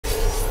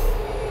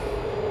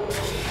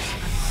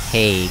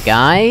Hey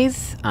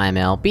guys, I'm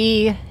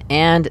LB,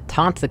 and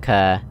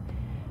toncica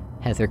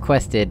has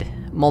requested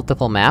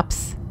multiple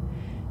maps.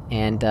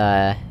 And,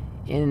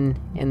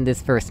 in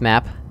this first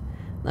map,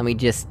 let me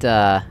just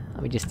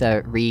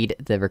read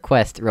the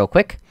request real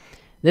quick.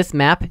 This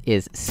map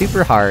is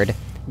super hard.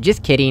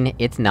 Just kidding,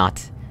 it's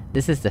not.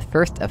 This is the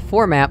first of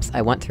 4 maps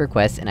I want to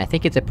request, and I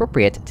think it's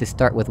appropriate to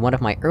start with one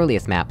of my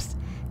earliest maps.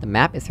 The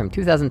map is from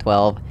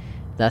 2012,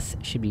 thus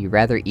should be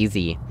rather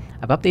easy.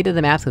 I've updated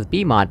the maps with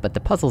Bmod, but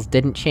the puzzles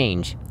didn't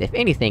change. If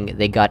anything,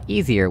 they got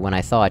easier when I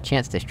saw a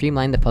chance to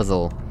streamline the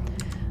puzzle.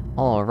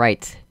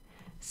 Alright.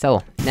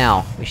 So,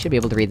 now, we should be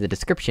able to read the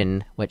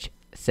description, which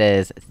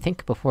says,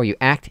 "Think before you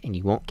act, and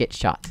you won't get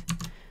shot."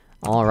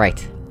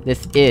 Alright.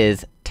 This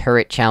is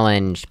Turret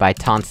Challenge by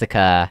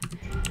toncica.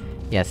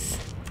 Yes.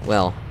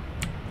 Well,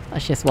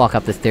 let's just walk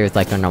up the stairs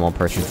like a normal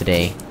person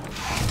today.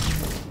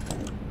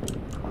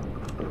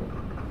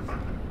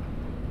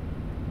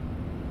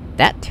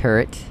 That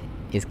turret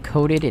is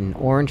coated in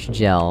orange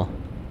gel.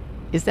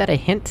 Is that a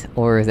hint,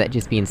 or is that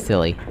just being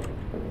silly?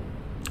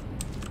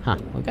 Huh,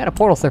 we've got a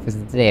portal surface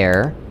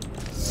there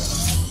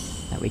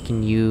that we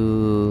can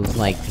use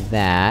like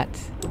that,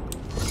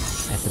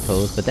 I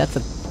suppose, but that's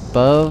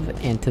above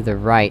and to the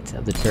right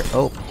of the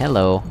oh,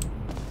 hello.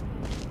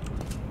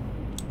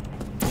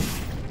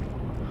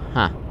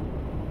 Huh.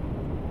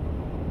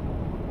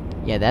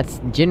 Yeah,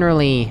 that's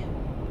generally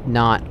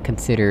not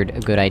considered a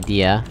good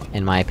idea,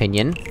 in my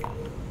opinion.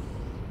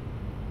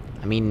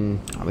 I mean,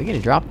 are we gonna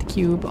drop the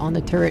cube on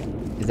the turret?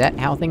 Is that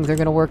how things are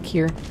gonna work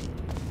here?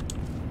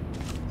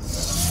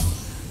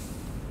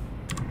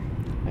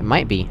 It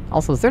might be.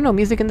 Also, is there no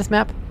music in this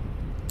map?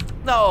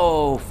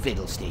 No,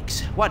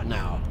 fiddlesticks. What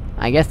now?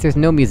 I guess there's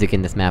no music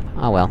in this map.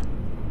 Oh well.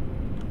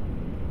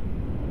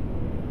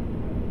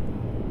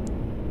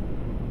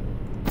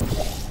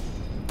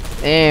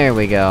 There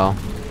we go.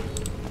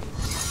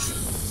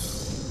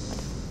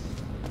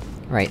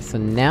 Right, so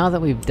now that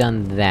we've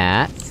done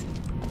that...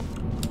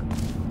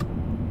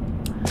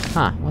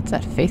 Huh, what's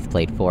that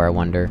faceplate for, I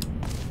wonder?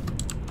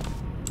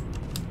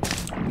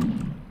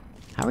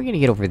 How are we gonna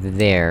get over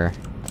there?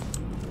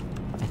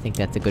 I think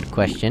that's a good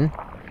question.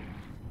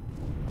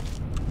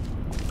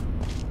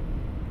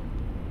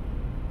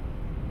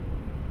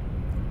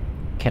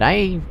 Could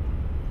I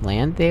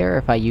land there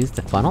if I use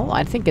the funnel?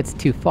 I think it's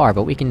too far,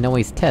 but we can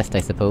always test, I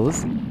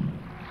suppose.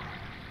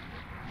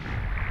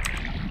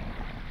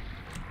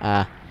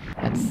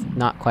 That's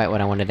not quite what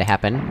I wanted to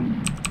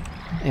happen.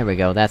 There we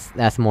go,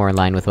 that's more in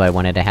line with what I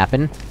wanted to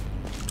happen.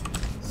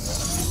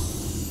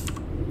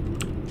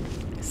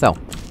 So...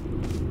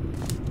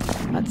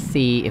 let's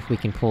see if we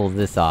can pull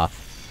this off.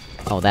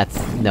 Oh,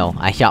 no,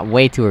 I shot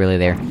way too early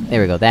there.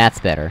 There we go, that's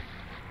better.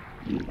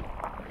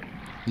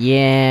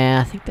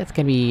 Yeah, I think that's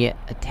gonna be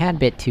a tad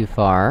bit too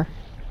far.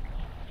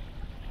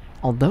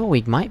 Although,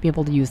 we might be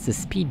able to use the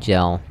speed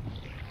gel.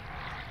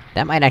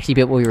 That might actually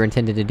be what we were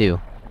intended to do.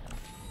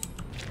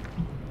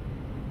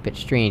 Bit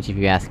strange if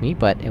you ask me,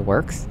 but it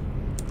works.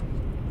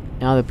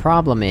 Now the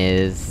problem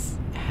is...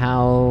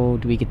 how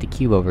do we get the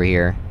cube over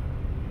here?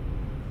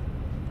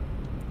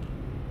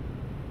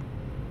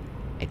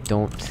 I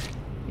don't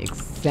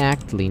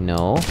exactly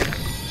know.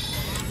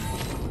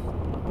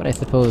 But I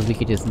suppose we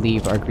could just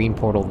leave our green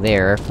portal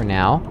there for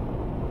now.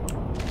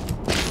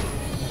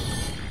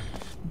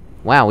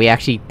 Wow, we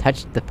actually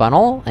touched the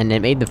funnel, and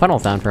it made the funnel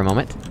sound for a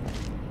moment.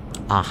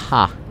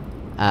 Aha!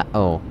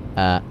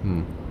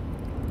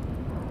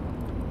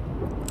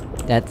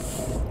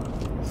 That's...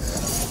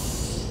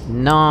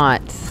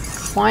 not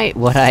quite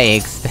what I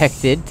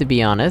expected, to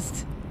be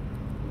honest.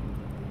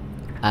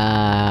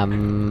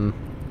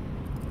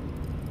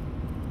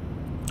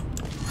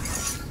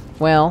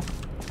 Well...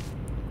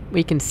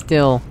 we can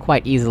still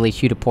quite easily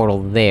shoot a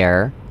portal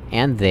there,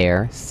 and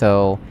there,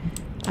 so...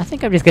 I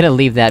think I'm just gonna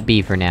leave that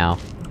be for now.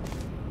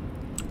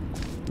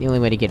 The only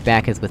way to get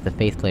back is with the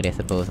faceplate, I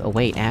suppose. Oh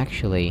wait,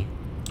 actually...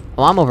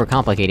 oh, I'm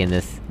overcomplicating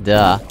this.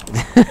 Duh.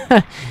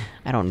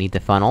 I don't need the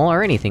funnel,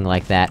 or anything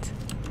like that.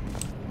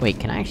 Wait,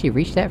 can I actually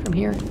reach that from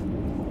here?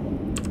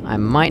 I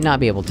might not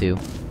be able to.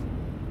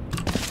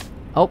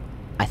 Oh!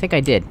 I think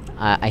I did.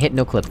 I hit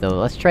no clip, though.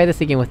 Let's try this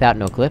again without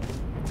no clip.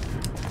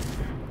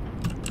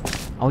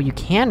 Oh, you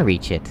can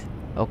reach it!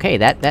 Okay,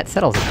 that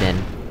settles it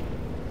then.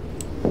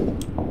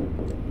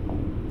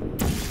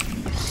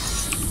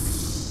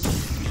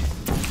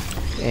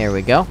 There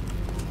we go.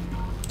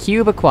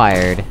 Cube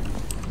acquired.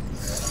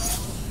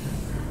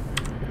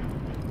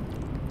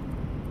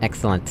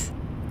 Excellent.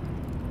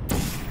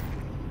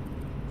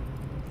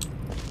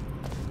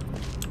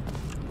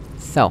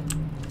 So,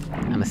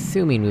 I'm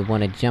assuming we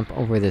want to jump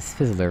over this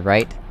fizzler,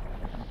 right?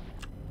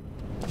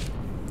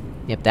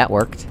 Yep, that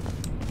worked.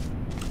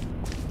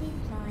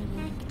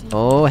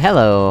 Oh,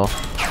 hello!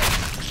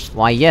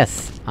 Why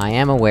yes, I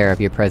am aware of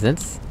your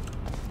presence.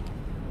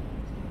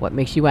 What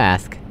makes you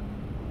ask?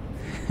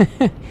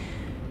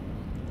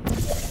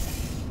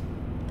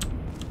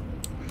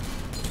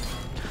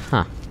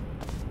 Huh.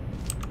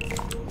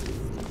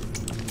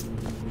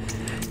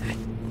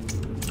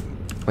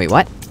 Wait,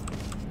 what?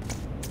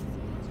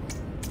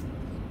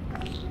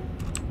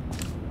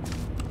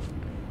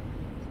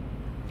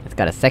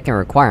 got a second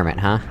requirement,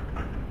 huh?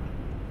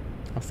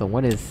 Also,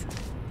 what is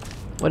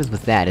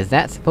with that? Is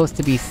that supposed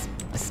to be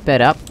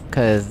sped up?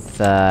 'Cause,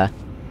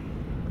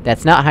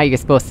 that's not how you're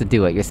supposed to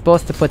do it. You're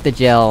supposed to put the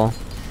gel...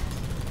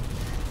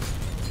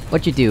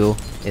 What you do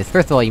is,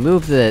 first of all, you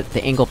move the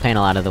angle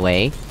panel out of the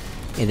way,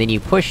 and then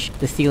you push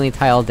the ceiling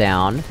tile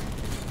down,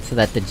 so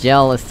that the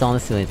gel is still on the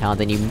ceiling tile,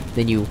 then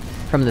you,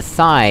 from the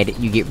side,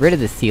 you get rid of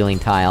the ceiling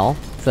tile,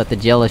 so that the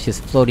gel is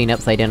just floating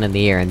upside down in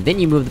the air, and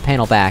then you move the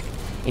panel back.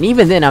 And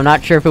even then, I'm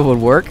not sure if it would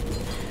work.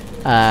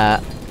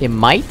 It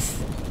might,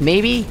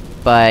 maybe,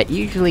 but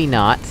usually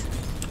not.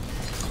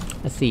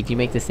 Let's see, do you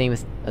make the same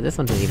as- oh, this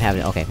one doesn't even have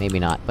it- okay, maybe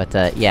not,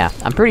 but yeah.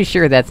 I'm pretty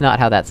sure that's not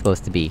how that's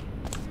supposed to be.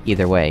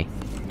 Either way.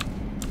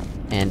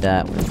 And,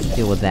 let's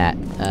deal with that.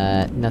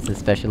 Nothing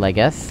special, I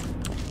guess.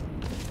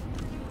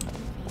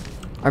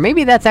 Or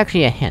maybe that's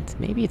actually a hint.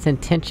 Maybe it's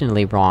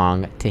intentionally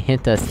wrong to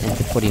hint us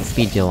into putting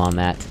speed gel on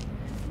that.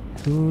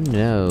 Who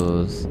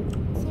knows?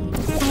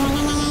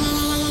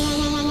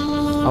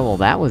 Oh, well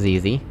that was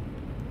easy.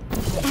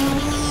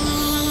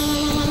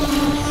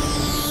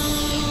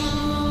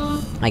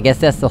 I guess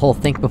that's the whole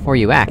think before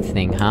you act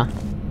thing, huh?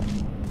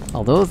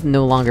 Well, those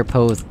no longer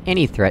pose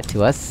any threat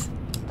to us.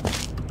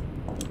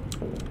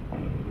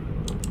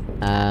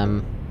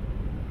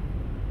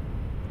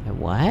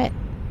 What?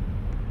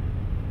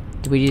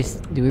 Do we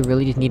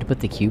really just need to put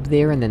the cube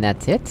there and then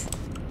that's it?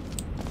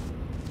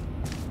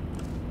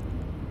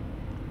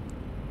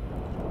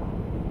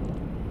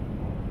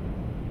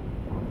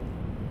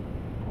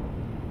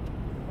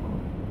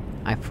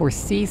 I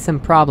foresee some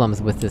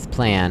problems with this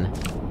plan.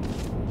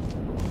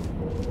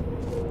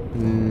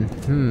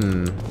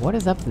 What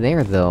is up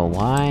there, though?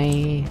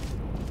 Why?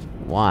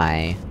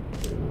 Why?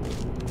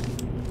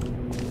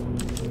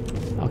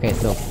 Okay,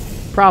 so...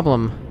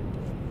 problem.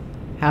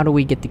 How do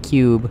we get the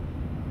cube?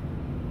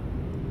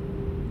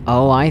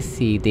 Oh, I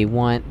see, they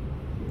want...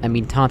 I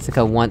mean,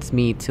 toncica wants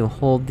me to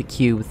hold the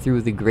cube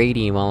through the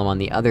grating while I'm on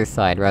the other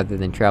side, rather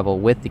than travel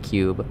with the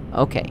cube.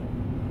 Okay.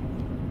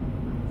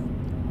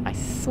 I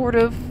sort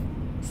of...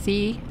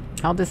 see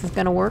how this is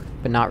gonna work,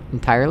 but not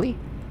entirely.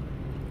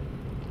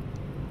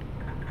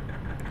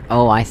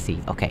 Oh, I see,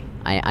 okay.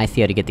 I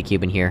see how to get the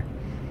cube in here.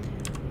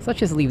 So let's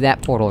just leave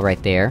that portal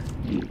right there.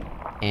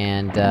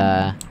 And,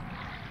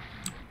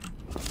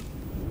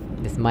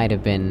 this might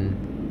have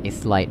been a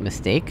slight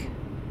mistake.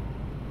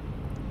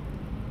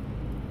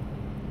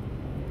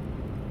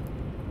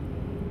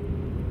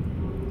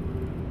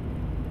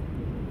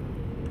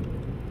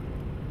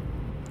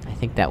 I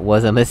think that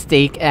was a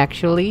mistake,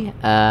 actually.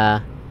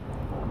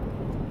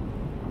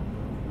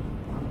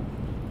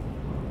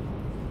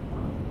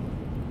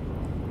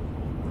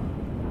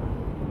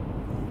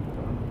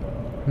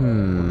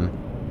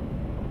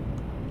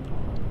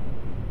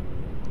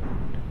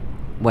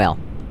 Well.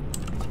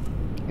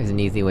 There's an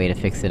easy way to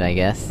fix it, I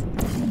guess.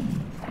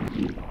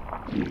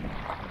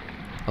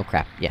 Oh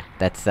crap, yeah,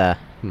 that's, There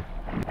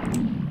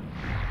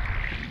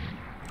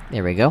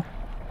we go.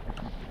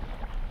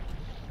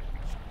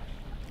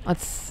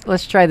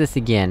 Let's try this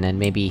again, and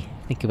maybe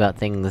think about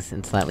things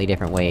in slightly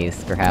different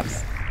ways,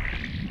 perhaps.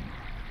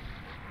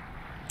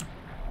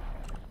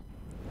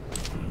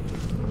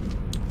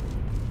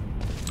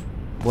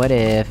 What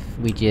if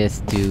we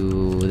just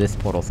do this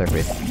portal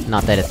surface?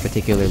 Not that it's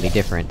particularly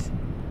different.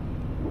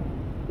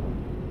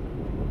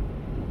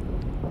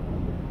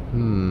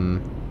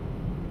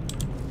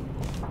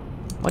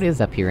 What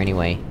is up here,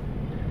 anyway?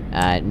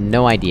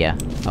 No idea.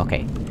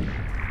 Okay.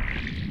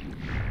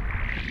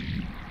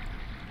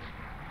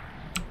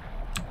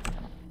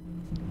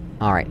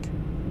 Alright.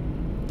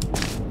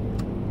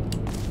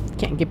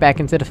 Can't get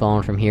back into the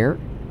phone from here.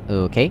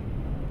 Okay.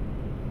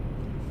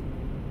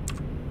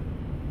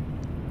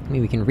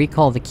 Maybe we can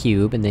recall the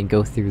cube, and then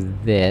go through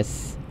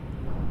this.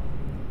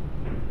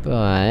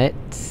 But...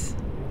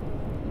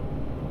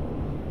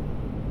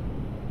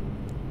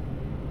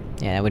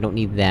 yeah, we don't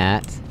need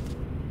that.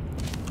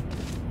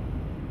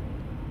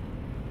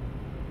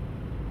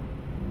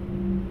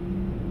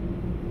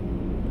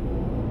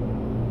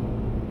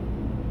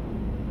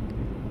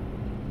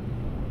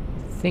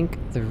 I think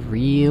the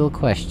real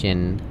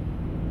question...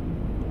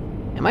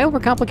 am I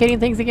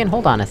overcomplicating things again?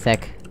 Hold on a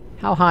sec.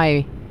 How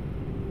high...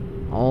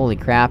 holy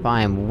crap,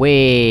 I am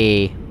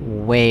way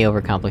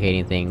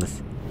overcomplicating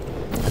things.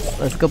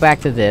 Let's go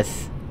back to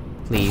this.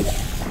 Please.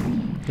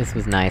 This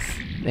was nice.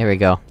 There we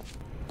go.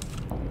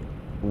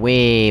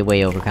 Way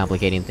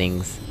overcomplicating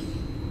things.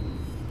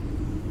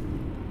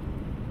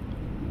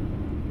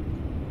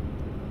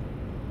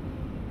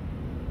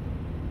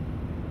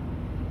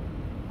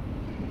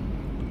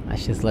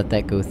 Let's just let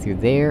that go through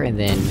there, and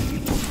then...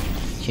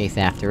 chase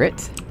after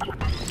it.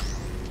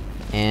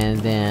 And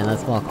then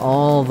let's walk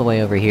all the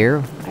way over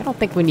here. I don't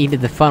think we needed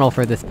the funnel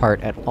for this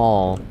part at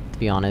all, to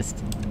be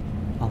honest.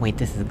 Oh wait,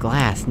 this is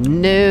glass!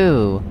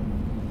 No!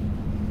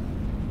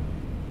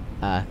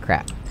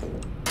 Crap.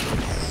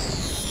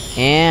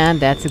 And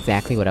that's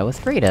exactly what I was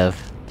afraid of.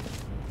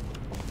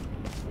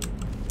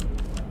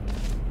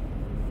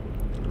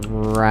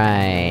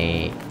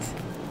 Right.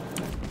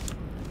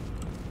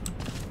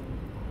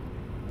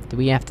 Do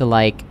we have to,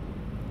 like,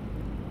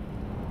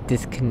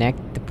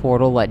 disconnect the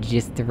portal at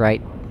just the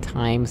right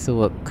time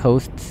so it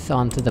coasts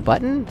onto the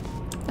button?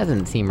 That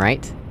doesn't seem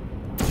right.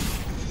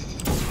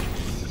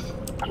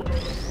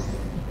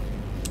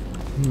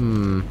 I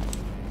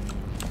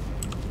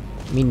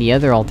mean, the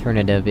other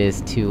alternative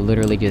is to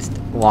literally just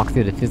walk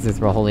through the fizzles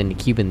while holding the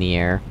cube in the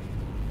air.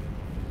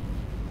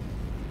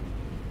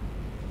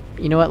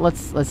 You know what,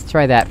 let's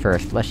try that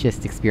first. Let's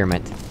just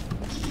experiment.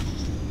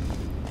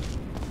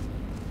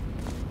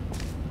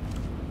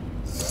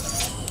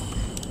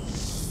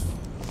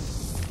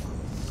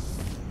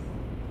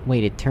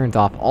 Wait, it turns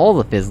off all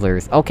the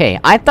fizzlers. Okay,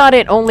 I thought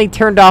it only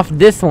turned off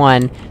this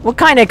one! What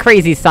kind of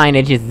crazy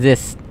signage is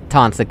this,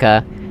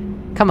 toncica?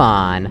 Come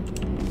on.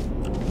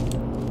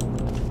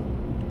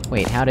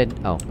 Wait, how did-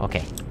 oh,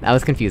 okay. I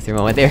was confused for a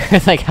moment there.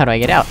 It's like, how do I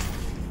get out?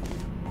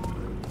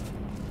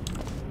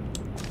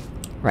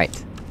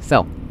 Right.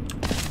 So.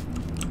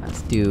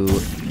 Let's do...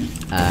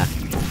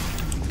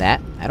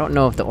 that. I don't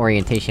know if the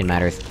orientation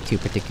matters too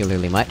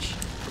particularly much.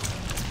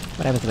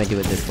 What happens if I do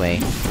it this way?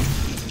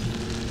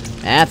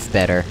 That's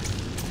better.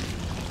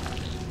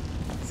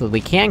 So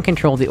we can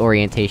control the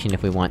orientation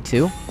if we want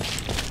to.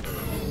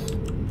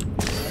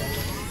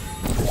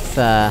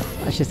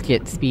 Let's just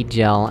get speed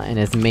gel in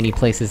as many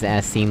places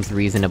as seems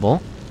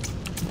reasonable.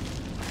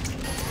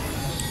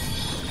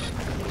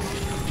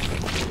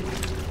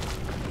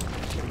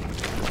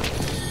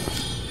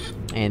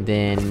 And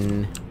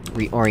then...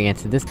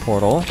 reorient this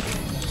portal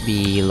to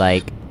be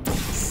like...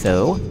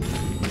 so.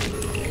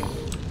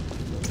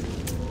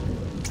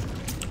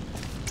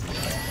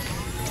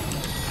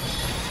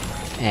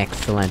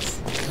 Excellent.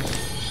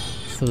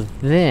 So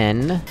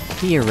then...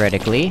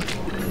 theoretically...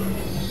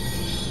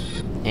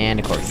 and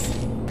of course.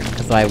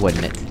 Cause why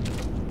wouldn't it?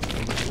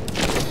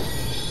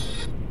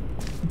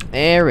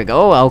 There we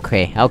go,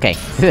 okay, okay.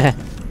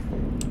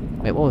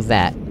 Wait, what was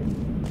that?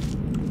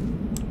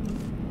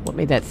 What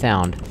made that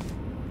sound?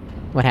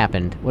 What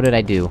happened? What did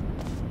I do?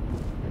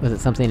 Was it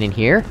something in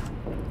here?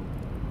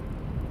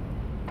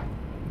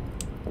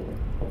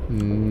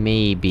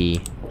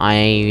 Maybe.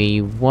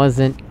 I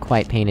wasn't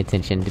quite paying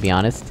attention, to be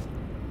honest.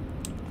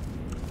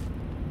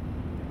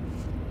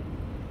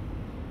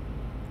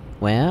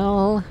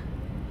 Well...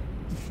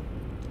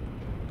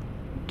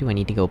 do I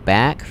need to go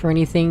back for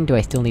anything? Do I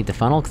still need the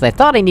funnel? Cause I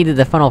thought I needed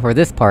the funnel for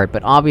this part,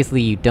 but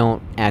obviously you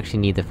don't actually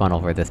need the funnel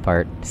for this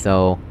part,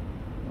 so...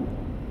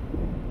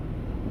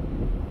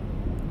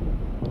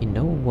 you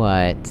know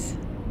what?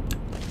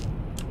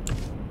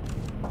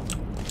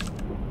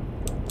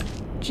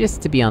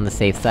 Just to be on the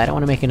safe side, I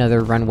wanna make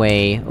another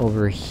runway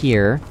over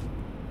here.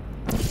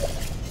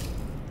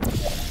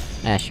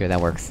 Ah, sure,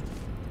 that works.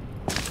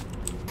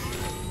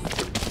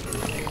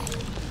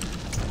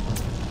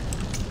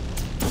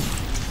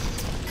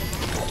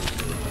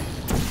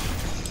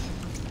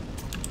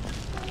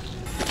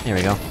 There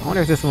we go. I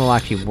wonder if this one will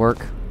actually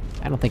work.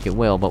 I don't think it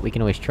will, but we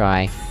can always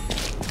try.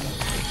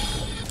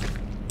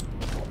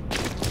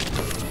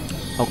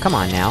 Oh, come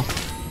on now.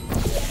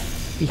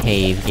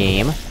 Behave,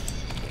 game.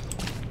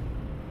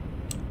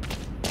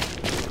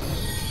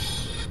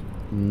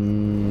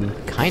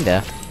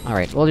 Kinda.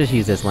 Alright, we'll just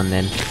use this one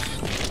then.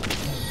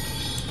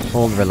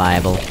 Old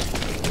reliable.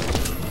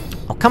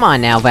 Oh, come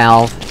on now,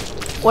 Valve!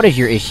 What is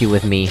your issue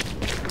with me?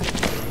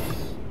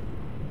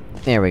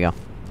 There we go.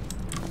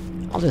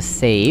 I'll just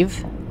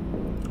save.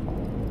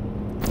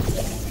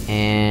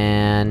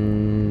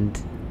 And...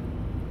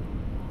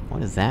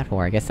 what is that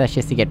for? I guess that's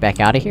just to get back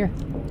out of here?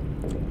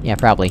 Yeah,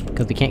 probably,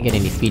 because we can't get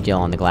any speed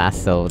gel on the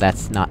glass, so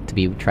that's not to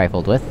be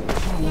trifled with.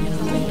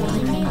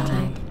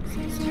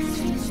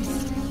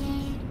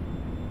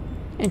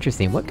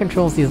 Interesting, what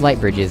controls these light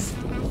bridges?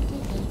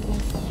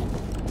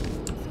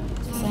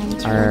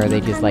 Are they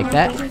just like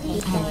that?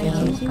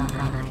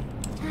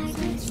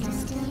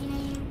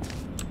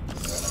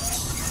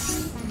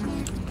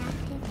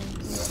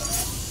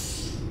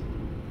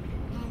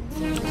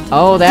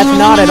 Oh, that's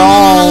not at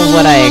all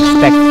what I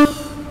expect-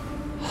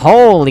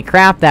 holy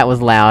crap, that was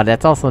loud!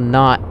 That's also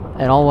not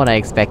at all what I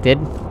expected.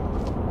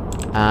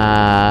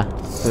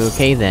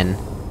 Okay then.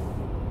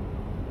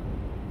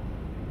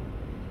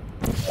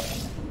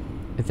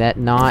 Is that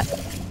not...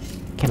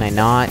 can I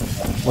not?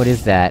 What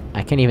is that?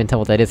 I can't even tell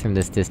what that is from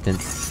this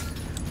distance.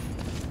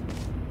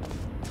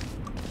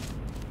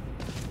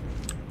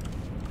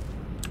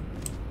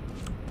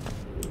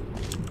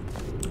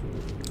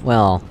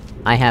 Well,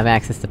 I have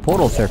access to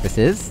portal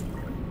surfaces,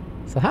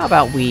 so how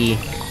about we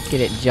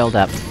get it gelled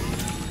up?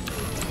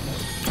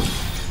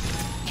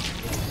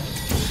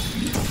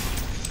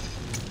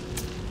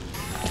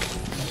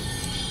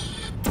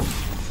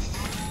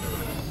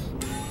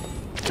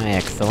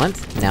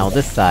 Excellent. Now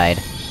this side.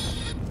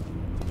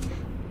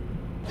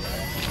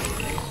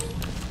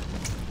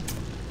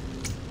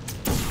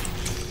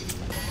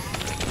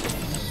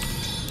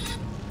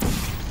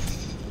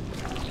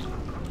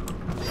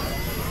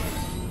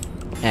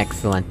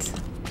 Excellent.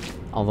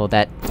 Although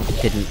that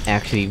didn't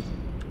actually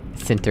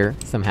center,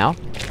 somehow.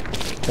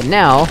 But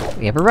now,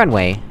 we have a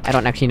runway. I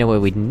don't actually know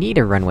what we'd need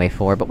a runway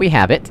for, but we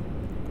have it.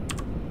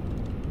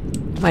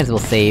 Might as well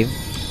save,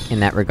 in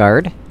that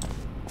regard.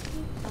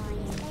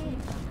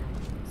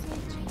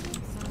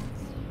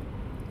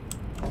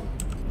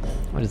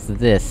 What is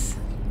this?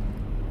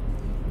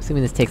 I'm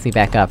assuming this takes me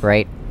back up,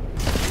 right?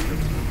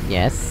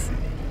 Yes.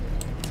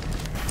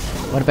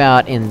 What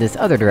about in this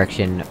other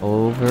direction,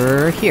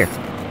 over here?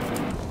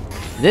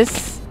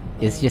 This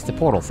is just a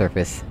portal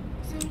surface.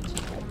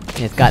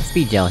 And it's got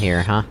speed gel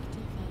here, huh?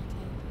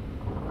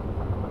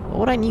 What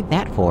would I need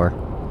that for?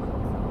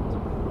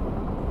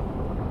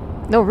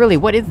 No, really,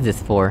 what is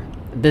this for?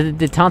 Did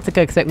toncica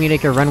expect me to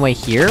make a runway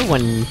here,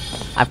 when...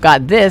 I've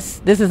got this!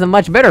 This is a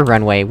much better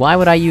runway! Why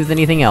would I use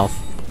anything else?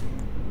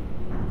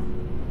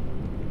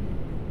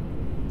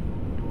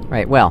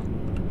 Right, well...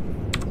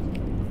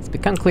 It's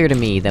become clear to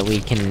me that we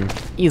can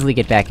easily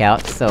get back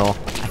out, so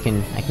I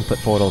can put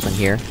portals in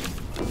here.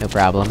 No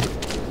problem.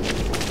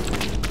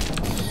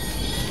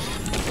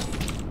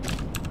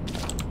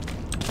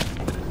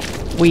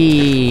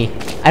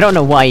 I don't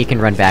know why you can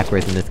run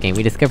backwards in this game,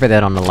 we discovered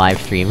that on the live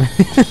stream.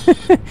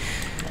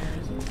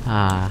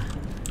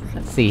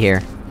 Let's see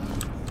here.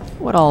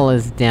 What all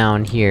is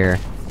down here?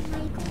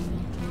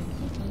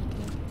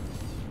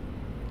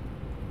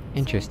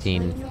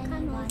 Interesting.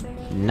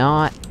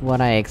 Not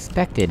what I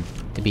expected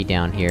to be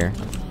down here.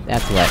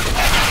 That's what...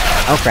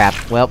 Oh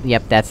crap, well,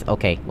 yep, that's...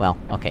 okay, well,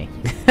 okay.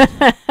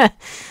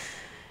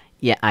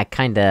 Yeah, I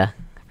kinda...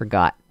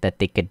 forgot that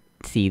they could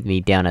see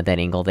me down at that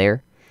angle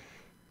there.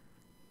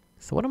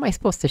 So what am I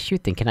supposed to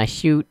shoot then? Can I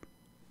shoot...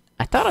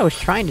 I thought I was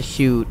trying to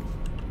shoot...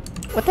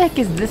 What the heck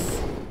is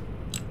this?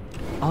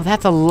 Oh,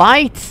 that's a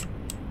light!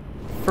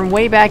 From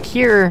way back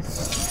here!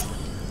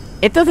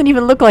 It doesn't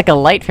even look like a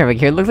light from back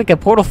here, it looks like a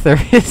portal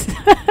surface!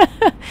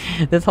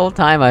 This whole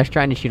time I was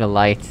trying to shoot a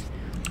light.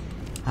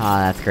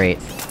 Ah, that's great.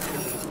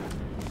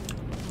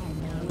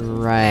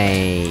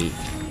 Right...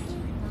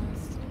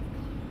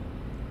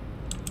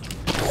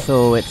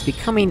 So, it's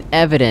becoming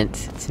evident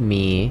to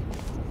me...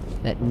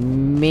 that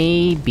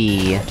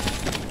maybe...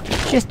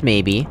 just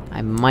maybe,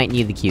 I might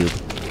need the cube.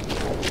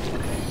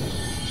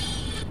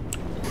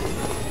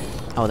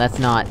 Oh, that's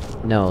not...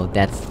 no,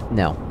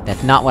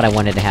 that's not what I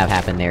wanted to have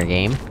happen there,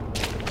 game.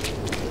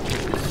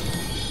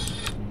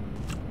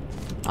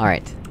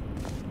 Alright.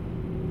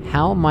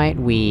 How might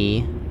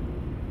we...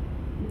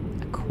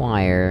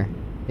 acquire...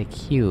 the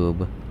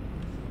cube?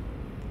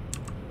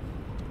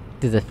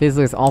 Do the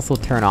fizzlers also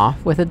turn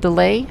off with a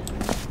delay?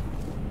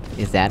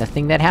 Is that a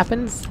thing that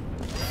happens?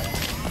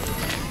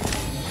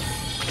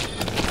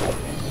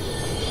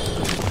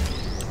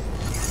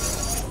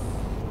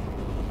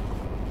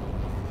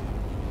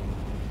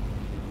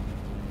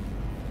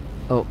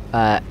 Oh,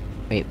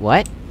 wait,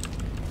 what?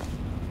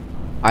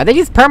 Are they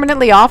just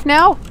permanently off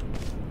now?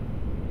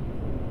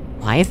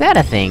 Why is that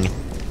a thing?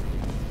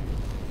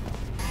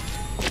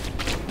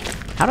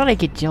 How did I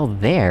get gel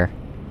there?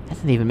 That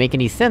doesn't even make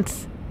any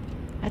sense!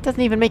 That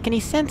doesn't even make any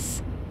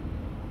sense!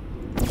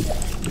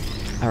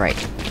 Alright.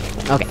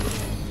 Okay.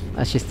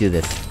 Let's just do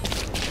this.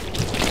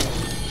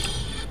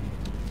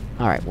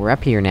 Alright, we're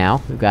up here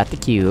now. We've got the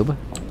cube.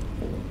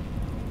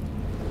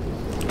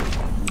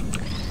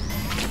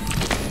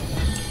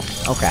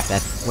 Oh crap,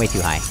 that's way too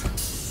high.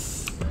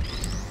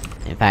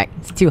 In fact,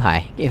 it's too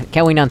high.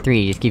 Counting on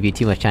 3 just give you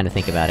too much time to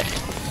think about it.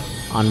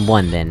 On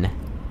 1, then.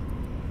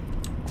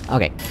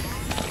 Okay.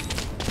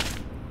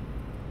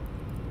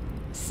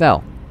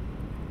 So...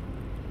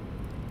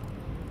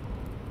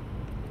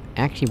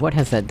 actually, what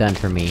has that done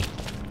for me?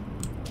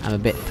 I'm a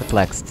bit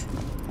perplexed.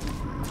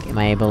 Am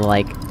I able to,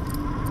 like...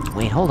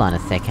 wait, hold on a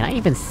sec, can I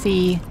even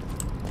see...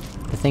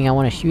 the thing I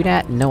wanna shoot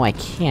at? No, I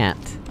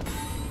can't.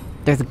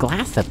 There's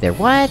glass up there,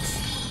 what?!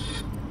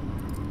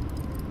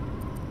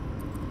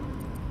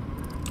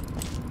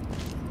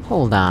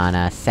 Hold on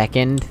a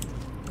second.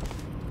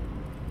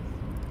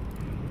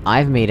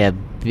 I've made a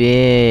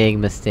big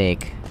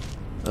mistake.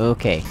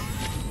 Okay.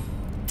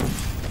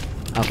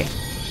 Okay.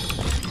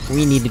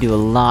 We need to do a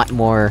lot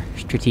more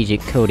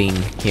strategic coding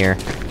here.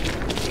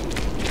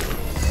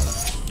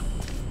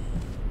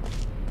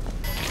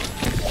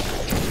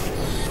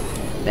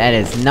 That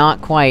is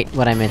not quite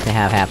what I meant to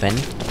have happen,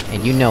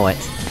 and you know it.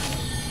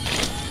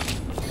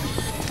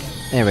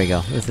 There we go,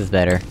 this is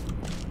better.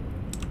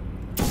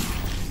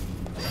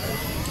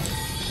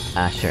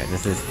 Sure,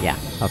 this is... yeah,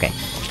 okay.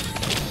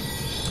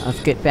 Let's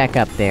get back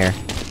up there,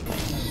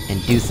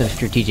 and do some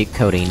strategic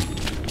coding.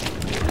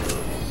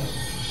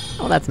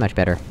 Oh, that's much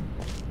better.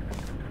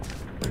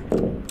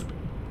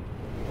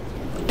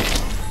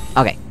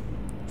 Okay.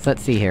 So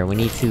let's see here, we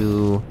need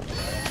to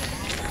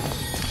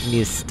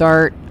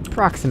start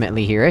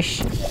approximately here-ish.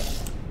 So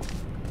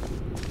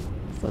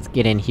let's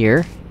get in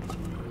here.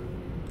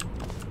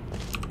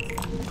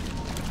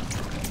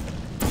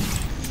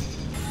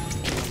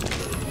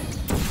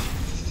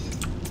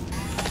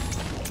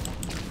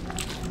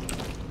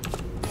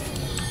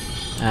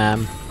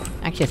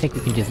 Actually I think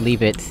we can just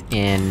leave it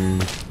in...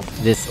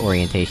 this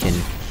orientation.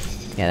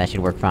 Yeah, that should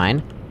work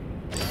fine.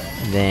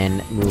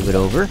 Then, move it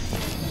over.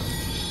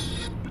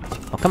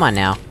 Oh, come on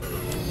now.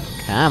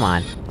 Come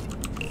on.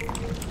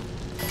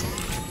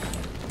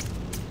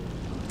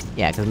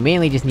 Yeah, cause we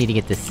mainly just need to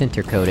get this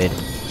center coated.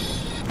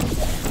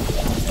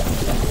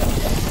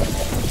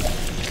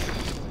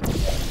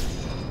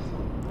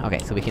 Okay,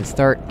 so we can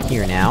start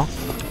here now.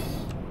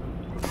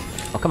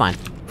 Oh, come on.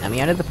 Let me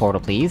out of the portal,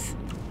 please.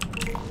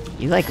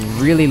 You, like,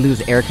 really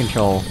lose air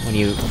control when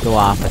you go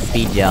off a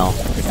speed gel,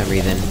 for some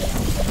reason.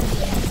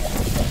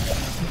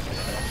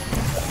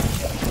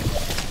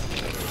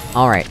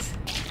 Alright.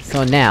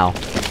 So now,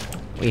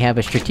 we have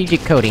a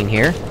strategic coating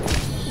here.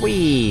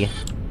 Whee!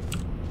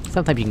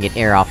 Sometimes you can get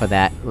air off of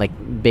that, like,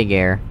 big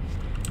air.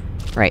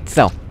 Right,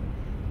 so...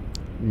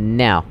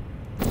 now.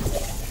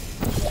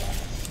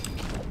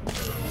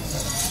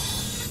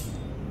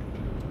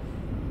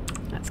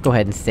 Let's go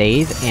ahead and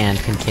save, and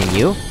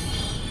continue.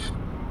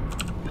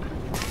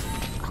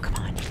 Oh, come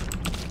on.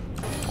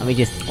 Let me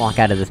just walk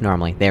out of this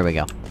normally. There we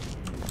go.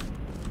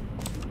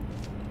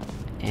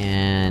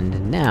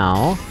 And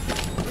now...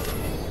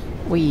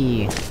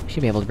 we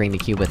should be able to bring the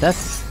cube with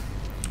us.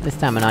 This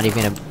time I'm not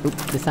even gonna...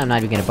 this time I'm not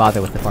even gonna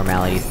bother with the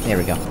formalities. There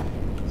we go.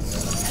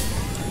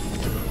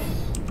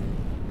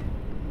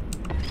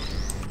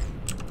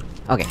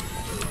 Okay.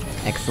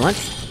 Excellent.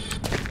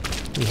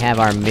 We have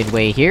our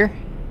midway here.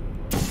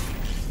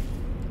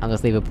 I'll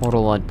just leave a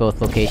portal at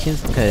both locations,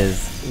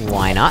 because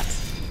why not?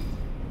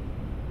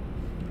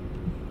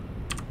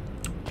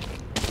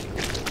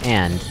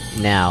 And,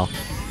 now...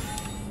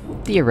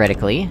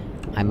 theoretically,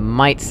 I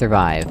might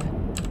survive.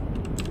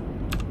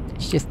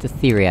 It's just a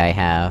theory I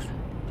have.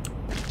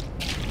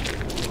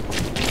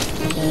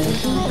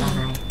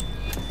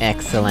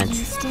 Excellent.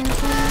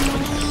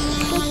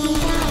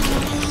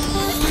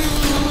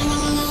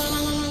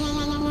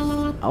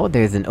 Oh,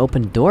 there's an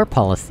open door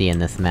policy in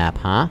this map,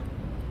 huh?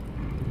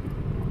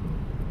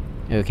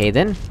 Okay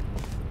then.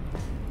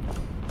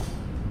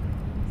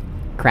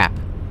 Crap.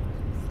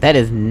 That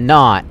is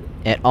not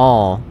at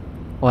all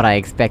what I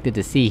expected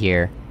to see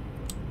here.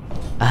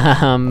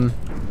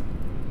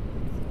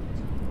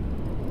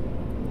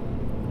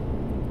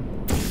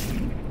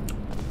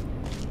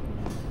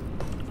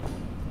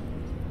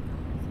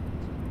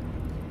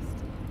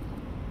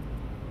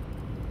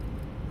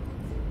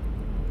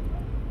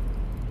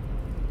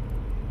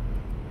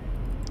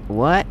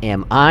 What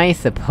am I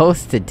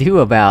supposed to do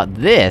about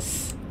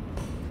this?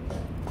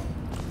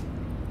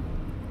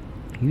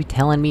 Are you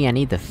telling me I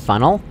need the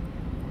funnel?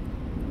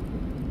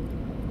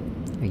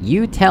 Are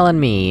you telling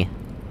me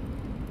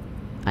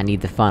I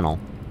need the funnel?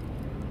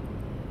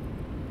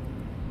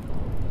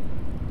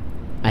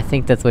 I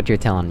think that's what you're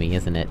telling me,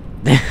 isn't it?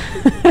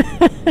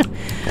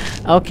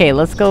 Okay,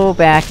 let's go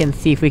back and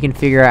see if we can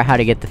figure out how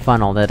to get the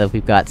funnel, now that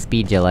we've got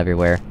speed gel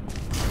everywhere.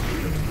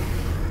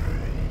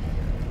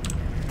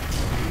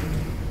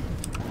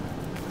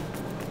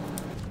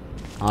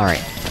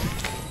 Alright.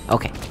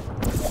 Okay.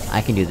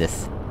 I can do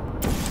this.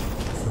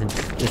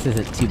 This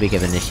isn't too big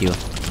of an issue.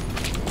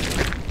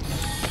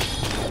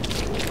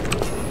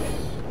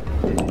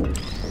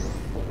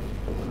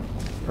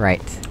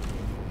 Right.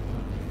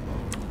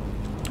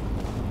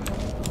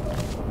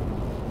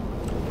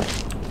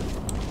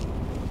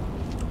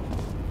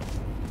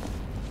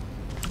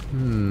 I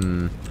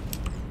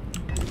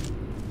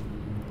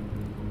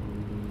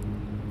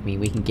mean,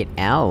 we can get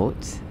out,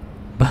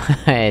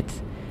 but...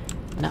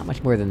 not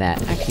much more than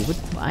that. Actually,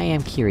 I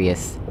am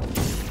curious.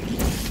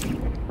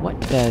 What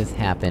does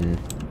happen...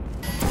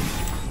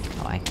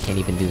 oh, I can't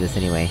even do this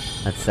anyway.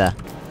 Let's,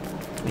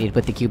 we need to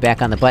put the cube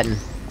back on the button.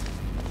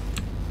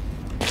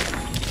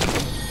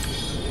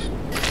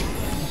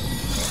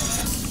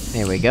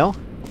 There we go.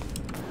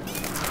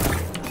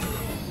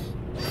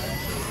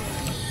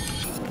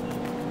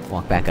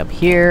 Walk back up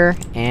here,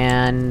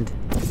 and...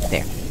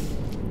 there.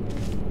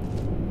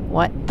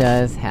 What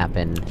does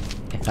happen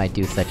if I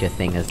do such a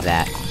thing as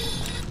that?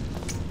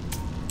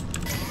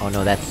 Oh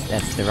no,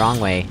 that's the wrong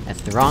way.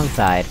 That's the wrong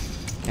side.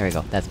 There we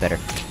go, that's better.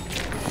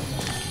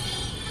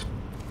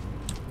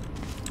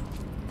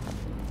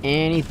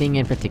 Anything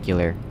in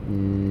particular?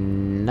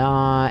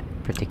 Not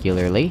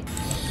particularly.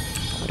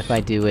 What if I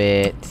do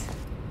it...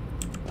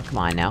 oh, come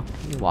on now,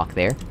 you walk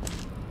there.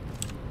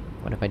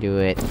 What if I do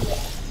it...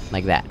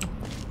 like that?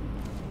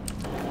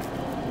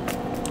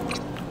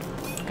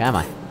 Come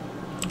on.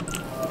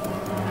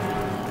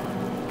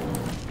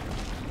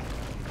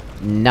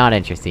 Not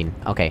interesting.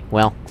 Okay,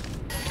 well...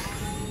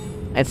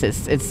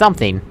 It's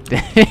something.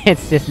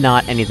 It's just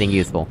not anything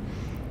useful.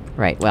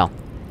 Right, well.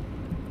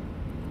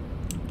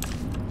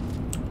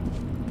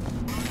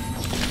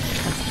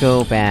 Let's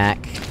go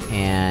back,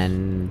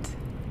 and...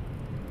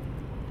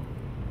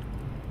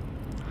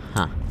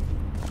 huh.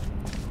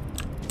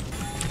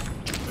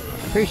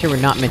 I'm pretty sure we're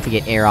not meant to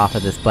get air off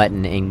of this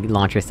button and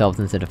launch ourselves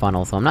into the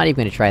funnel, so I'm not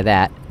even gonna try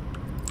that.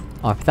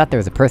 Oh, I thought there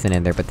was a person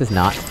in there, but there's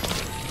not.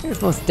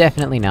 There's most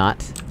definitely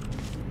not.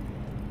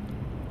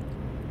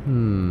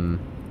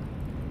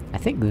 I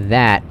think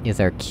that is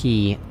our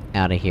key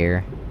out of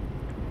here.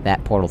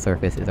 That portal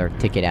surface is our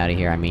ticket out of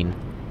here, I mean.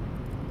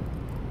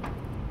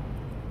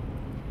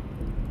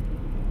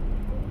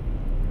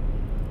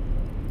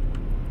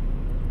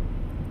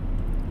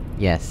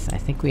 Yes, I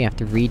think we have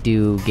to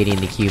redo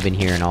getting the cube in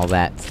here and all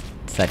that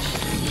such.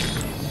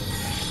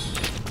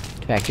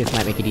 In fact, this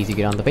might make it easier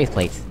to get on the base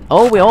plates.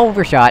 Oh, we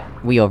overshot!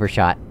 We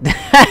overshot.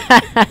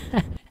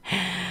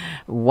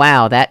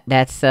 Wow,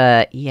 that's,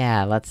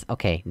 yeah, let's-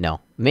 okay, no.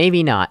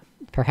 Maybe not.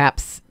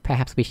 Perhaps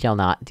we shall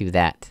not do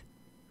that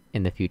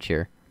in the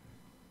future.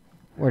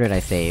 Where did I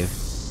save?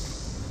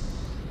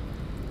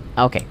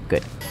 Okay,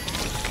 good.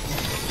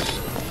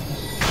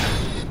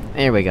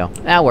 There we go.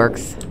 That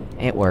works.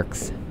 It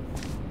works.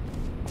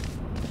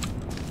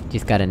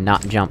 Just gotta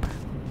not jump.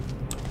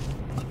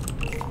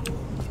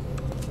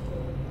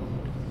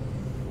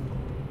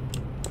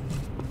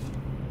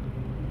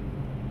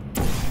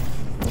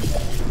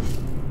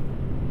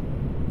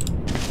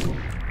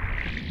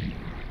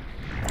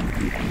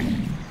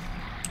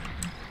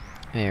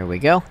 There we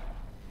go.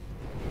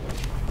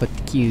 Put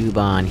the cube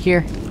on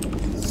here.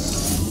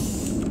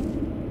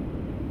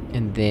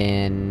 And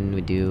then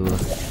we do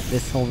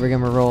this whole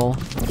rigmarole.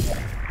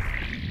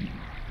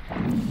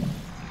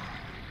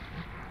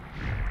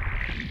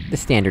 The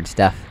standard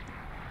stuff.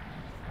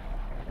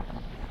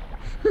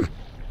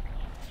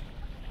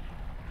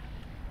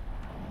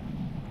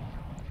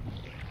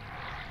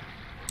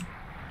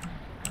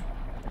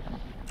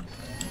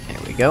 There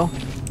we go.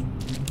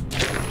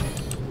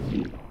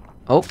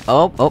 Oh,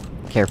 oh, oh!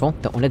 Careful,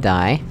 don't wanna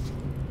die.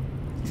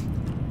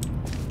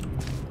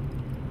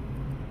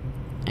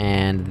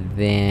 And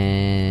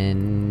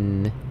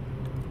then...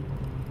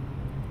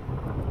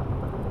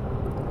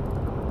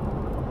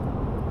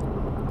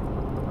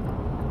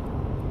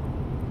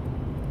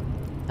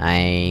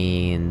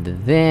 And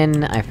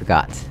then... I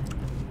forgot.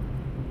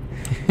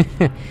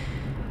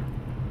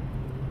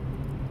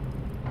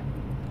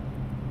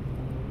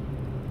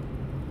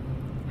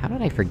 How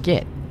did I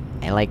forget?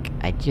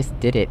 I just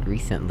did it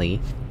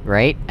recently,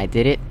 right? I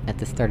did it at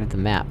the start of the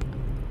map.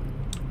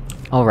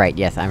 Oh right,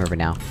 yes, I remember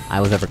now. I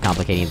was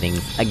overcomplicating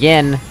things.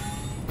 Again!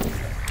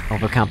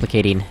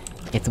 Overcomplicating.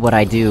 It's what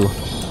I do.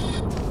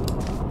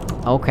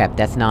 Oh crap,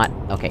 that's not-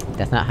 okay,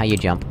 that's not how you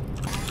jump.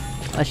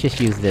 Let's just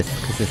use this,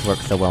 cause this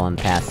worked so well in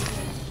the past.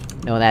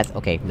 No, that's-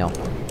 okay, no.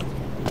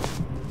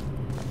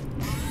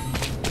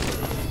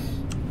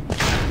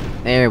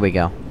 There we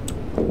go.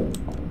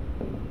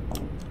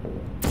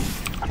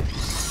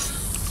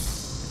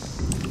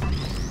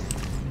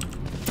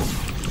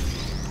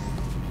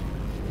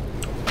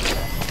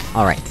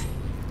 Alright.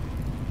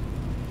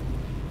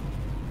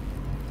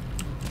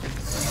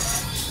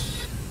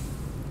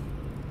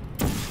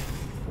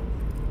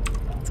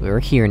 So we're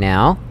here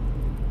now.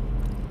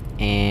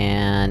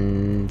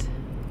 And...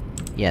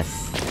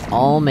 yes.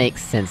 All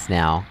makes sense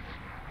now.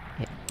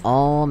 It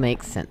all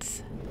makes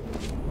sense.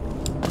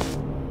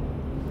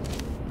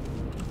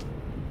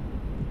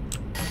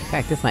 In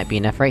fact, this might be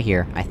enough right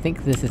here. I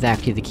think this is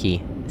actually the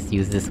key. Let's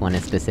use this one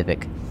in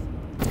specific.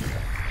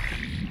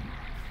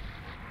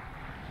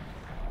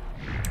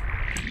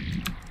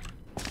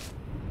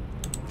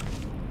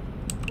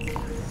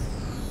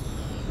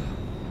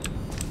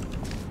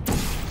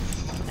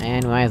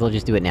 And we might as well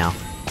just do it now.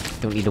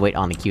 Don't need to wait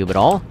on the cube at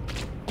all.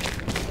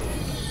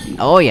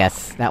 Oh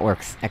yes, that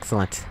works.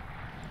 Excellent.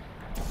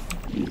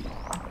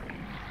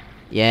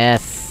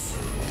 Yes!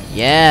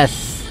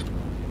 Yes!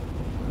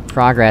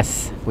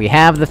 Progress. We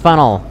have the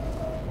funnel!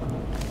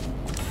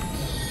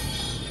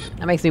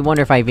 That makes me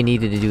wonder if I even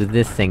needed to do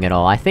this thing at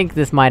all. I think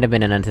this might have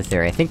been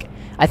unnecessary. I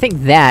think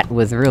that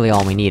was really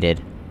all we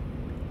needed.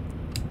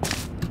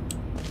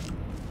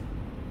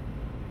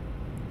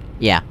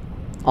 Yeah.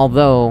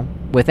 Although,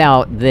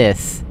 without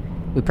this,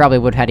 we probably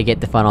would've had to get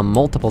the funnel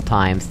multiple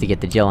times to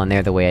get the gel in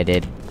there the way I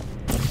did.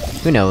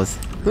 Who knows?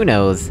 Who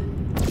knows?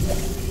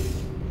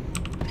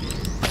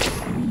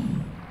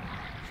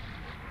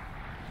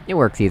 It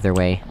works either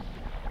way.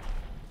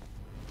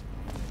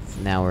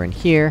 So now we're in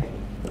here.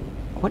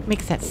 What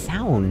makes that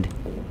sound?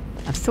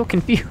 I'm so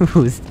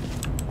confused!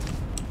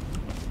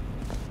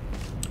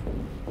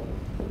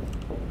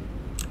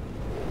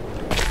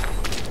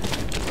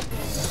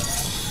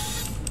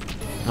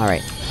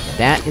 Alright.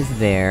 That is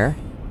there.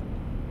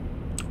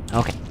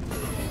 Okay.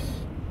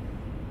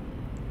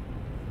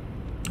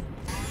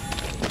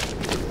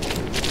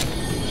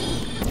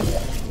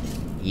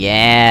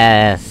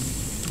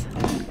 Yes!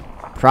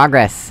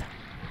 Progress!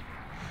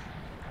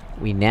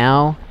 We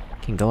now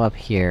can go up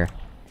here.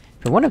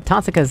 For one of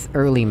toncica's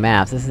early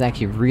maps, this is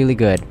actually really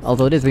good.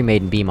 Although it is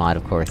remade in B-mod,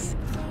 of course.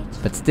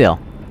 But still.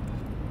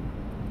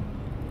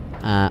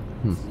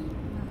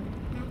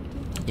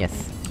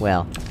 Yes,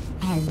 well.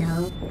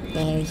 Hello,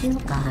 there you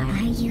are.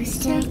 Are you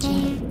still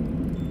there?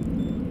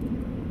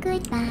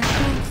 Goodbye,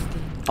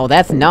 bestie. Oh,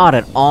 that's not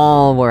at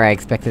all where I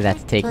expected that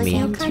to take me.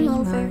 Come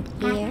over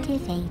here.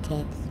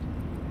 Activated.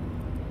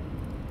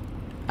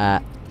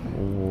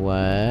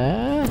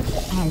 What?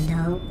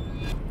 Hello.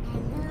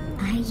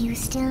 Are you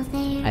still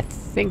there? I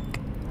think...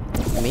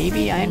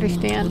 maybe I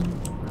understand?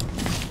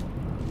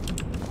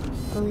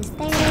 Who's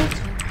there?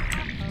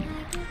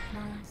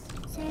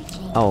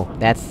 Oh,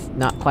 that's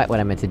not quite what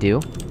I meant to do.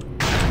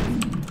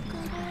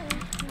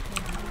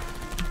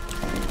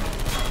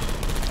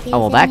 Oh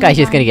well, that guy's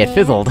just gonna get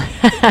fizzled.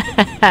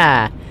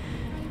 I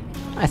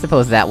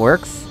suppose that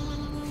works.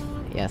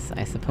 Yes,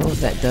 I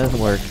suppose that does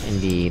work,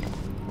 indeed.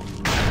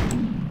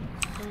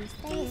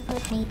 Please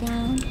put me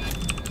down.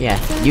 Yeah,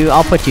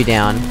 I'll put you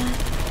down.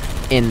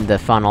 In the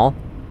funnel.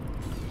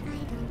 I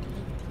don't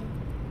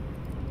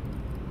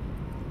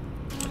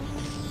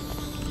hate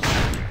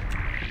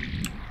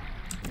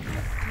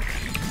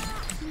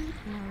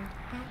you.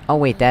 Oh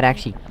wait, that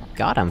actually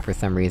got him for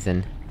some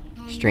reason.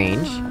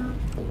 Strange.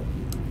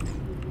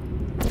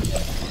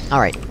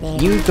 Alright,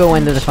 you go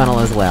into the funnel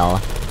as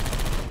well.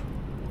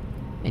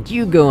 And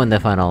you go in the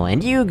funnel,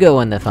 and you go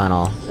in the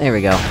funnel. There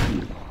we go.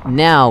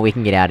 Now we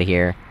can get out of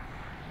here.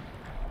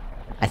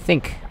 I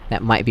think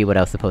that might be what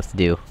I was supposed to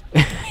do.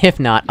 If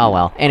not, oh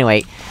well.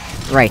 Anyway,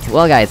 right,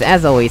 well guys,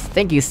 as always,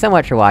 thank you so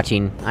much for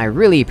watching, I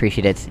really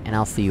appreciate it, and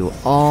I'll see you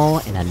all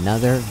in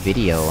another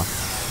video.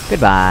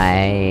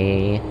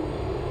 Goodbye!